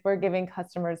tell you is we're giving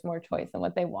customers more choice in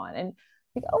what they want. And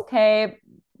like, okay,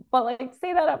 but like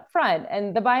say that up front.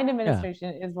 And the Biden Yeah.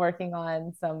 administration is working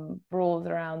on some rules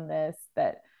around this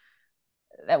that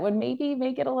would maybe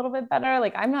make it a little bit better.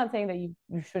 Like I'm not saying that you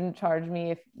shouldn't charge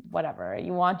me if whatever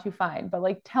you want to, fine, but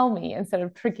like tell me instead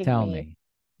of tricking Tell me, me.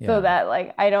 so Yeah. that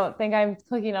like I don't think I'm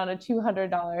clicking on a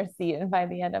 $200 seat and by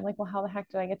the end I'm like, well, how the heck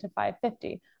did I get to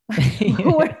 550?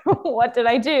 What did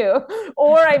I do?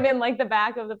 Or I'm in like the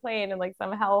back of the plane in like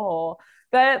some hellhole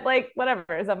that like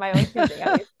whatever is of my own choosing.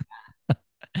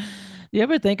 You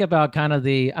ever think about kind of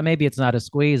maybe it's not a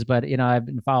squeeze, but I've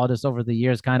been followed this over the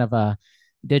years, kind of a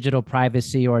digital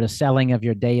privacy or the selling of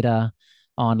your data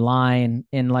online,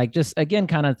 and like just again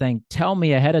kind of thing, tell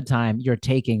me ahead of time you're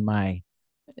taking my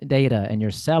data and you're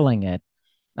selling it.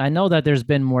 I know that there's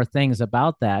been more things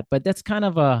about that, but that's kind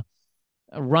of a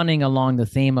running along the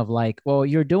theme of like, well,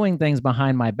 you're doing things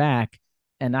behind my back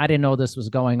and I didn't know this was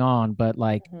going on, but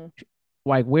Mm-hmm.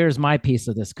 like where's my piece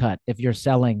of this cut if you're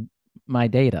selling my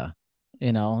data?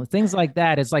 Things like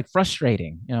that. It's like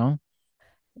frustrating.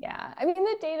 Yeah. I mean,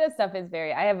 the data stuff is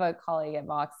I have a colleague at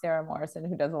Vox, Sarah Morrison,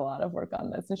 who does a lot of work on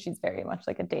this. And she's very much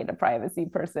like a data privacy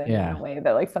person in a Yeah. way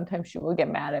that like sometimes she will get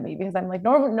mad at me because I'm like,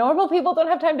 normal people don't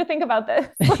have time to think about this.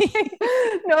 Like,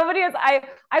 nobody is.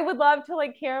 I would love to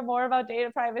like care more about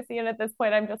data privacy. And at this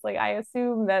point, I'm just like, I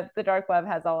assume that the dark web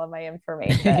has all of my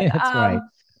information. That's right.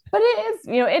 But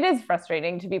it is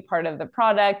frustrating to be part of the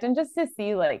product and just to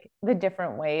see like the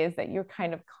different ways that you're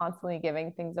kind of constantly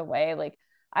giving things away. Like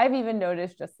I've even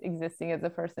noticed, just existing as a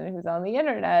person who's on the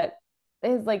internet,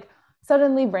 is like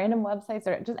suddenly random websites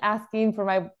are just asking for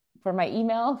my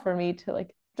email for me to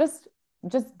like just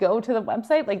go to the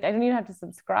website. Like I don't even have to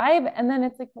subscribe. And then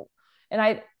it's like, and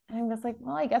I'm just like,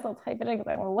 well, I guess I'll type it in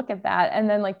because I want to look at that. And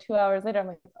then like 2 hours later, I'm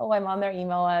like, oh, I'm on their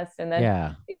email list. And then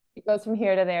Yeah. it goes from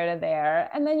here to there to there.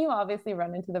 And then you obviously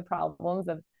run into the problems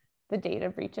of the data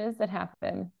breaches that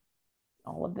happen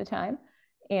all of the time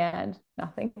and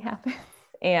nothing happens.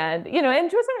 And to a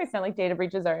certain extent, like data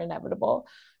breaches are inevitable,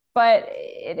 but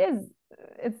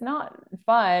it's not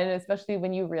fun, especially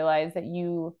when you realize that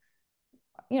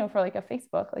for like a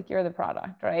Facebook, like you're the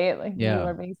product, right? Like you Yeah.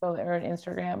 are being sold, or an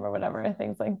Instagram or whatever,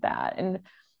 things like that. And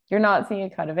you're not seeing a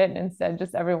cut of it. And instead,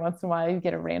 just every once in a while, you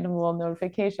get a random little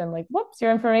notification like, whoops,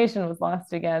 your information was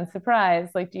lost again. Surprise.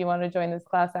 Like, do you want to join this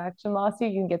class action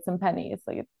lawsuit? You can get some pennies.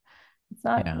 Like, it's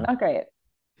not, Yeah. not great.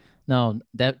 No,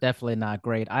 definitely not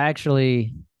great. I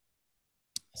actually,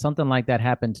 something like that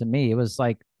happened to me. It was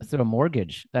like through a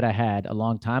mortgage that I had a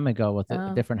long time ago with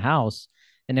a Oh, different house,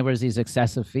 and there was these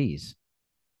excessive fees.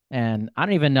 And I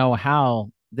don't even know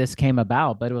how this came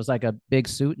about, but it was like a big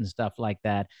suit and stuff like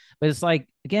that. But it's like,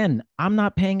 again, I'm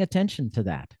not paying attention to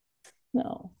that.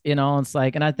 no. It's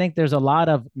like, and I think there's a lot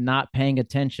of not paying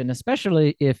attention,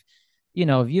 especially if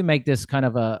if you make this kind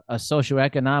of a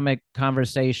socioeconomic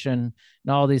conversation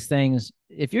and all these things,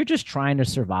 if you're just trying to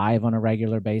survive on a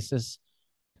regular basis,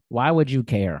 why would you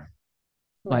care?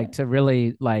 Like Right. to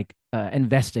really like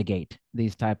investigate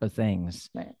these type of things.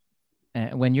 Right.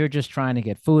 And when you're just trying to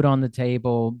get food on the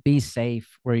table, be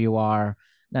safe where you are.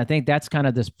 And I think that's kind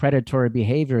of this predatory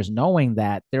behavior, is knowing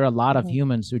that there are a lot of Mhm.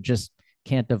 humans who just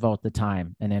can't devote the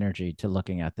time and energy to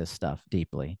looking at this stuff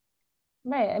deeply.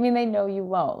 Right. I mean, they know you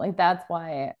won't. Like that's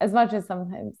why, as much as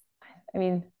sometimes, I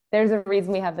mean, there's a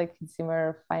reason we have the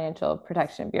Consumer Financial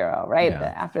Protection Bureau, right? Yeah.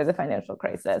 After the financial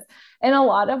crisis. And a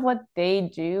lot of what they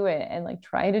do and like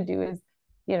try to do is,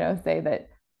 say that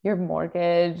your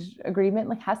mortgage agreement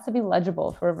like has to be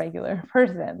legible for a regular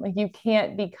person. Like you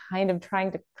can't be kind of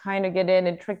trying to kind of get in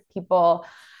and trick people.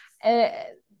 And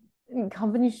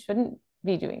companies shouldn't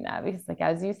be doing that because, like,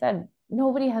 as you said,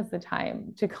 nobody has the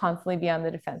time to constantly be on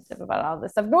the defensive about all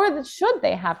this stuff, nor should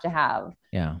they have to have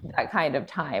Yeah. that kind of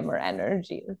time or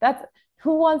energy. That's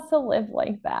who wants to live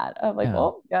like that of like, Yeah.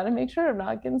 oh, gotta make sure I'm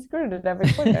not getting screwed at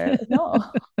every corner. No.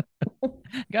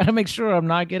 Got to make sure I'm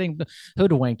not getting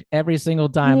hoodwinked every single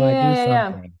time I Yeah, do yeah,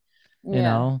 yeah. something, you Yeah.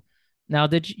 know? Now,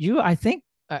 did you, I think,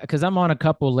 because I'm on a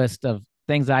couple list of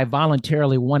things I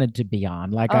voluntarily wanted to be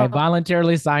on. Like I Oh,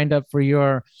 voluntarily signed up for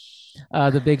your,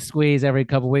 the big squeeze every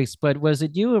couple weeks, but was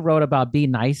it you who wrote about be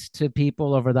nice to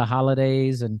people over the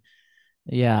holidays? And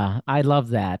yeah, I love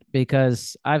that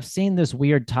because I've seen this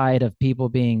weird tide of people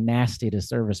being nasty to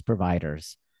service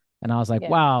providers. And I was like, yeah.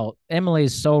 wow,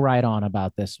 Emily's so right on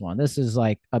about this one. This is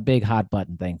like a big hot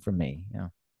button thing for me. Yeah.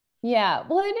 Yeah.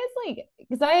 Well, it is like,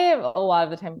 because I have a lot of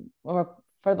the time, or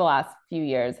for the last few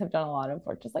years, have done a lot of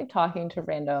work just like talking to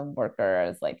random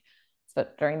workers, like so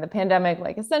during the pandemic,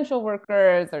 like essential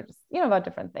workers or just, about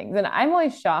different things. And I'm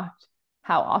always shocked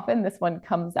how often this one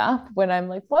comes up when I'm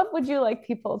like, what would you like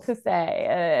people to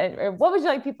say? Or what would you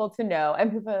like people to know?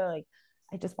 And people are like,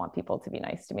 I just want people to be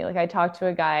nice to me. Like I talked to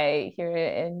a guy here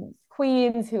in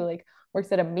Queens who like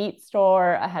works at a meat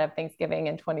store ahead of Thanksgiving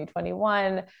in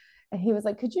 2021, and he was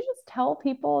like, could you just tell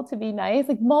people to be nice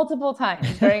like multiple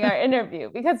times during our interview?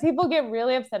 Because people get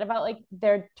really upset about like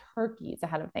their turkeys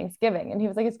ahead of Thanksgiving. And he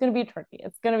was like, it's going to be turkey.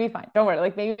 It's going to be fine. Don't worry.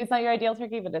 Like maybe it's not your ideal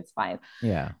turkey, but it's fine.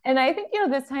 Yeah. And I think,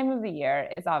 this time of the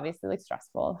year is obviously like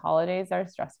stressful. Holidays are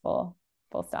stressful,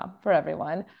 full stop, for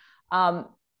everyone.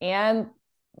 And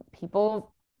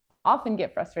people often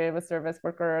get frustrated with service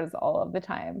workers all of the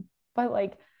time. But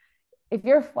like, if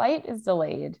your flight is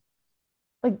delayed,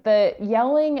 like the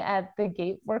yelling at the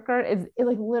gate worker is it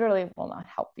like literally will not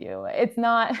help you. It's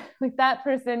not like that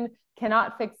person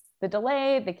cannot fix the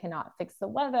delay, they cannot fix the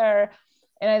weather.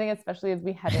 And I think especially as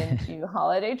we head into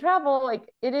holiday travel,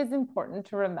 like it is important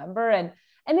to remember, and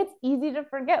it's easy to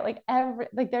forget. Like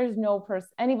there's no person,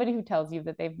 anybody who tells you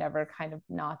that they've never kind of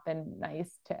not been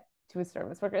nice to a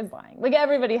service worker is lying. Like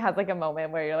everybody has like a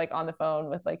moment where you're like on the phone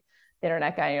with like the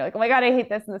internet guy and you're like, oh my God, I hate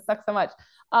this and this sucks so much.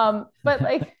 But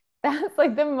like that's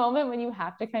like the moment when you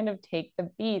have to kind of take the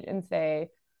beat and say,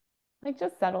 like,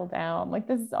 just settle down. Like,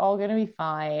 this is all gonna be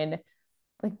fine.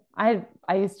 Like,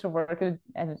 I used to work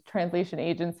at a translation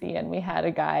agency, and we had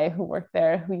a guy who worked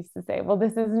there who used to say, "Well,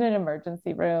 this isn't an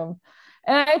emergency room,"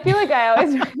 and I feel like I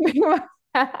always think about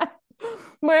that,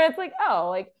 where it's like, oh,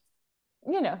 like,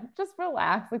 just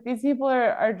relax. Like, these people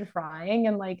are trying,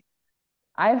 and like,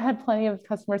 I've had plenty of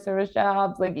customer service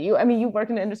jobs. Like you, I mean, you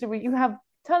work in an industry where you have a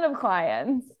ton of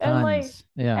clients and like, Tons.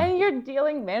 Yeah. and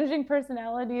you're managing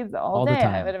personalities all All the day,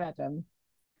 I would time. imagine.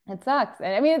 It sucks.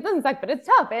 And I mean, it doesn't suck, but it's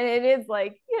tough. And it is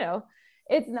like,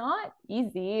 it's not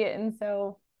easy. And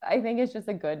so I think it's just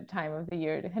a good time of the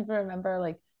year to kind of remember,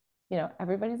 like,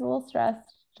 everybody's a little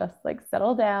stressed, just like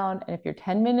settle down. And if you're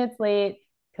 10 minutes late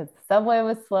because the subway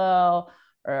was slow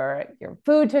or your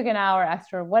food took an hour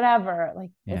extra, whatever,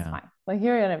 like it's Yeah. fine. Like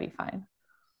you're gonna be fine.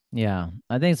 Yeah.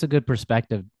 I think it's a good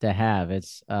perspective to have.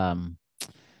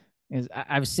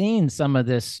 I've seen some of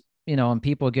this, and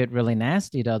people get really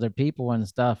nasty to other people and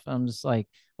stuff. I'm just like,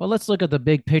 well, let's look at the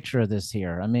big picture of this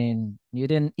here. I mean,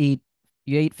 you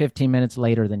ate 15 minutes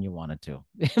later than you wanted to.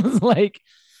 It was like,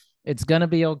 it's going to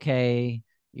be okay.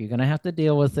 You're going to have to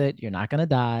deal with it. You're not going to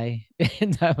die,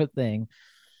 type of thing.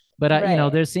 But,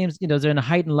 Right. there seems, there's a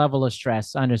heightened level of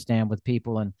stress, I understand, with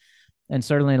people. And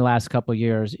certainly in the last couple of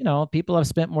years, people have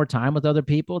spent more time with other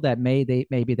people that maybe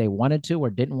they wanted to or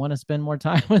didn't want to spend more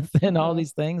time with, and all Mhm.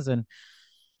 these things. And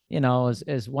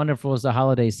as wonderful as the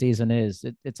holiday season is,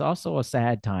 it's also a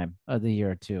sad time of the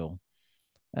year too.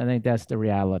 I think that's the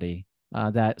reality,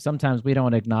 that sometimes we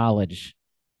don't acknowledge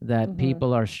that Mhm.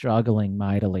 people are struggling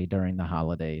mightily during the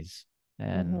holidays,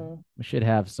 and Mhm. we should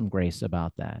have some grace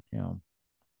about that.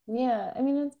 Yeah. I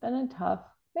mean, it's been a tough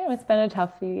it's been a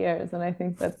tough few years, and I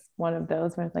think that's one of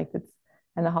those where like it's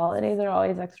and the holidays are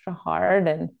always extra hard,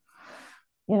 and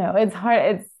it's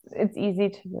hard. It's easy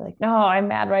to be like, no, I'm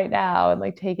mad right now, and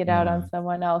like take it out Yeah. on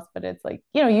someone else, but it's like,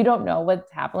 you don't know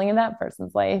what's happening in that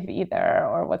person's life either,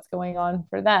 or what's going on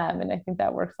for them, and I think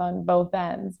that works on both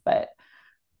ends. But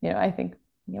I think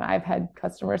I've had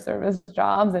customer service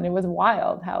jobs, and it was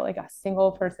wild how like a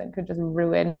single person could just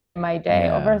ruin my day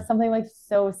Yeah. over something like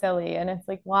so silly. And it's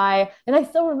like, why? And I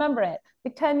still remember it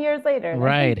like 10 years later, and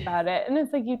I think Right. about it, and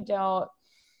it's like you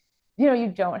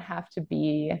don't have to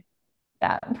be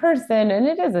that person. And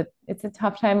it's a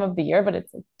tough time of the year, but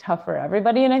it's tough for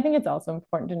everybody. And I think it's also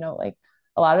important to note like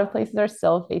a lot of places are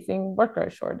still facing worker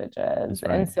shortages. That's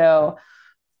And right. so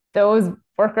those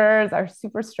workers are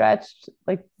super stretched.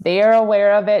 Like they are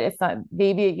aware of it. It's not,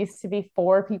 maybe it used to be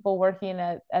four people working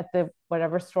at the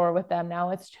whatever store with them.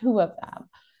 Now it's two of them.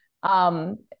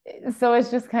 Um, so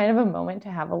it's just kind of a moment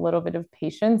to have a little bit of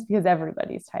patience because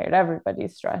everybody's tired,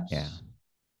 everybody's Yeah. stretched.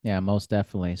 Yeah, most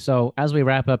definitely. So as we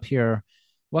wrap up here,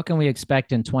 what can we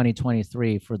expect in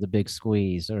 2023 for the big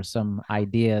squeeze or some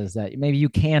ideas that maybe you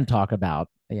can talk about,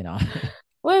 you know?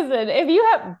 Listen,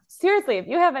 if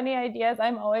you have any ideas,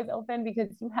 I'm always open because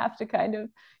you have to kind of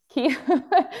keep,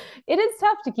 it is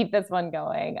tough to keep this one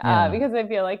going Yeah. because I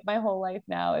feel like my whole life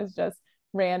now is just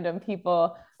random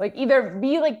people, like either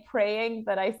me like praying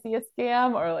that I see a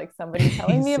scam or like somebody You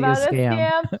telling me see a about a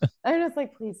scam. scam. I'm just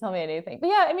like, please tell me anything. But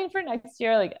yeah, I mean, for next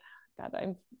year, like, God, I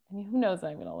mean, who knows what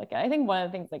I'm going to look at? I think one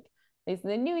of the things like, at least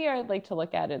in the new year, I'd like to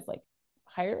look at is like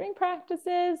hiring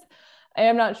practices. I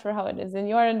am not sure how it is in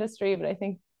your industry, but I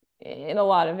think in a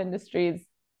lot of industries,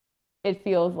 it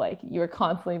feels like you're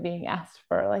constantly being asked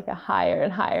for like a higher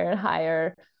and higher and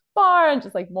higher bar and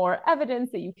just like more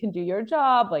evidence that you can do your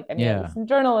job. Like, I mean, at Yeah. least in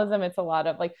journalism, it's a lot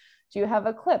of like, do you have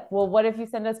a clip? Well, what if you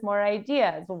send us more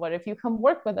ideas? Well, what if you come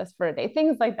work with us for a day?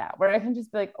 Things like that, where I can just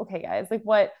be like, okay, guys, like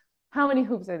how many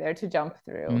hoops are there to jump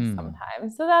through Mm.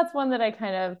 sometimes? So that's one that I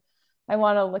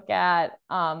want to look at,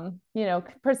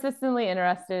 persistently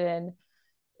interested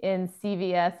in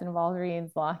CVS and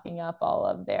Walgreens locking up all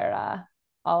of their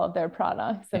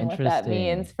products and what that Interesting.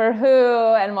 means for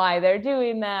who and why they're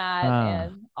doing that Ah,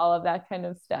 and all of that kind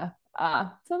of stuff.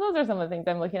 So those are some of the things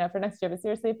I'm looking at for next year. But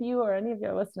seriously, if you or any of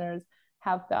your listeners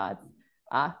have thoughts,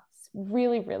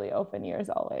 really, really open ears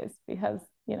always because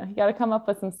you got to come up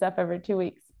with some stuff every 2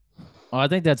 weeks. well, I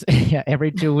think that's yeah,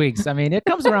 every 2 weeks. I mean, it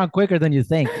comes around quicker than you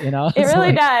think, you know? It It's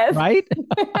really like, does. right?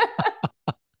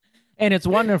 And it's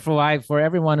wonderful. For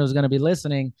everyone who's going to be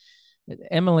listening,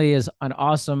 Emily is an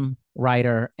awesome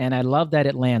writer, and I love that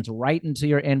it lands right into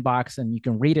your inbox and you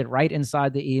can read it right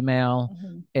inside the email.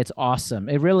 Mhm. It's awesome.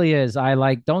 It really is. I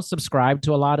like don't subscribe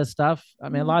to a lot of stuff. I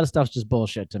mean, a Mhm. lot of stuff's just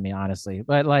bullshit to me, honestly.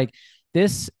 But like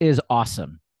this is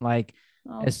awesome. Like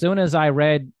as Oh, soon as I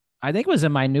read, I think it was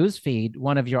in my news feed,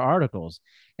 one of your articles,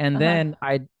 and uh-huh. then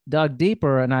I dug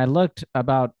deeper and I looked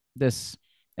about this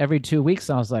every 2 weeks.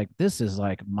 I was like, this is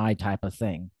like my type of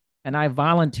thing, and I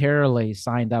voluntarily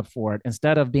signed up for it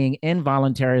instead of being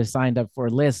involuntarily signed up for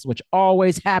lists, which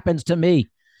always happens to me.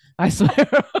 I swear.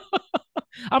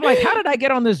 I'm like, how did I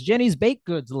get on this Jenny's baked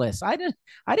goods list? I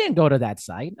didn't go to that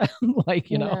site.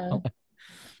 Like, No.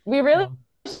 We really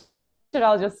should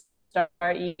all just start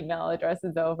our email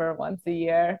addresses over once a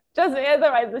year. Just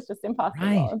otherwise it's just impossible.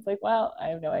 Right. It's like, well, I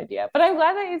have no idea. But I'm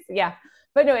glad that yeah.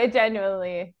 But no, it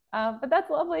genuinely but that's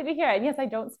lovely to hear. And yes, I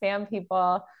don't spam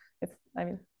people. I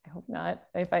mean, I hope not.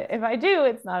 If I do,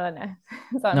 it's not on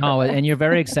it's on No, purpose. and you're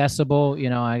very accessible.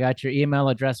 I got your email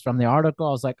address from the article.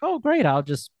 I was like, oh, great. I'm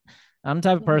the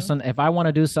type of Mhm. person, if I want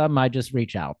to do something, I just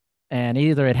reach out. And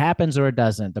either it happens or it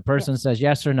doesn't. The Yeah. person says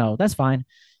yes or no. That's fine.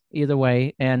 Either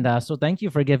way. And so thank you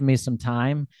for giving me some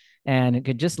time. And it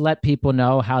could just let people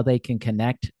know how they can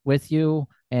connect with you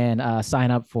and sign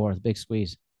up for the Big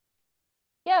Squeeze.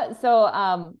 Yeah,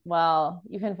 so well,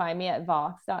 you can find me at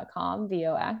vox.com,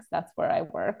 VOX. That's where I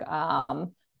work.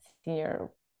 Senior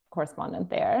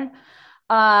correspondent there.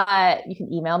 You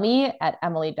can email me at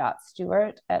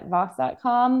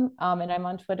emily.stewart@vox.com. And I'm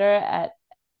on Twitter at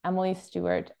Emily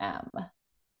Stewart M,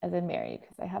 as in Mary,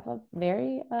 because I have a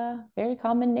very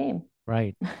common name.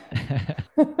 Right.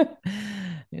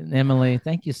 Emily,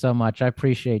 thank you so much. I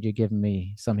appreciate you giving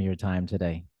me some of your time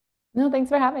today. No, thanks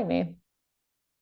for having me.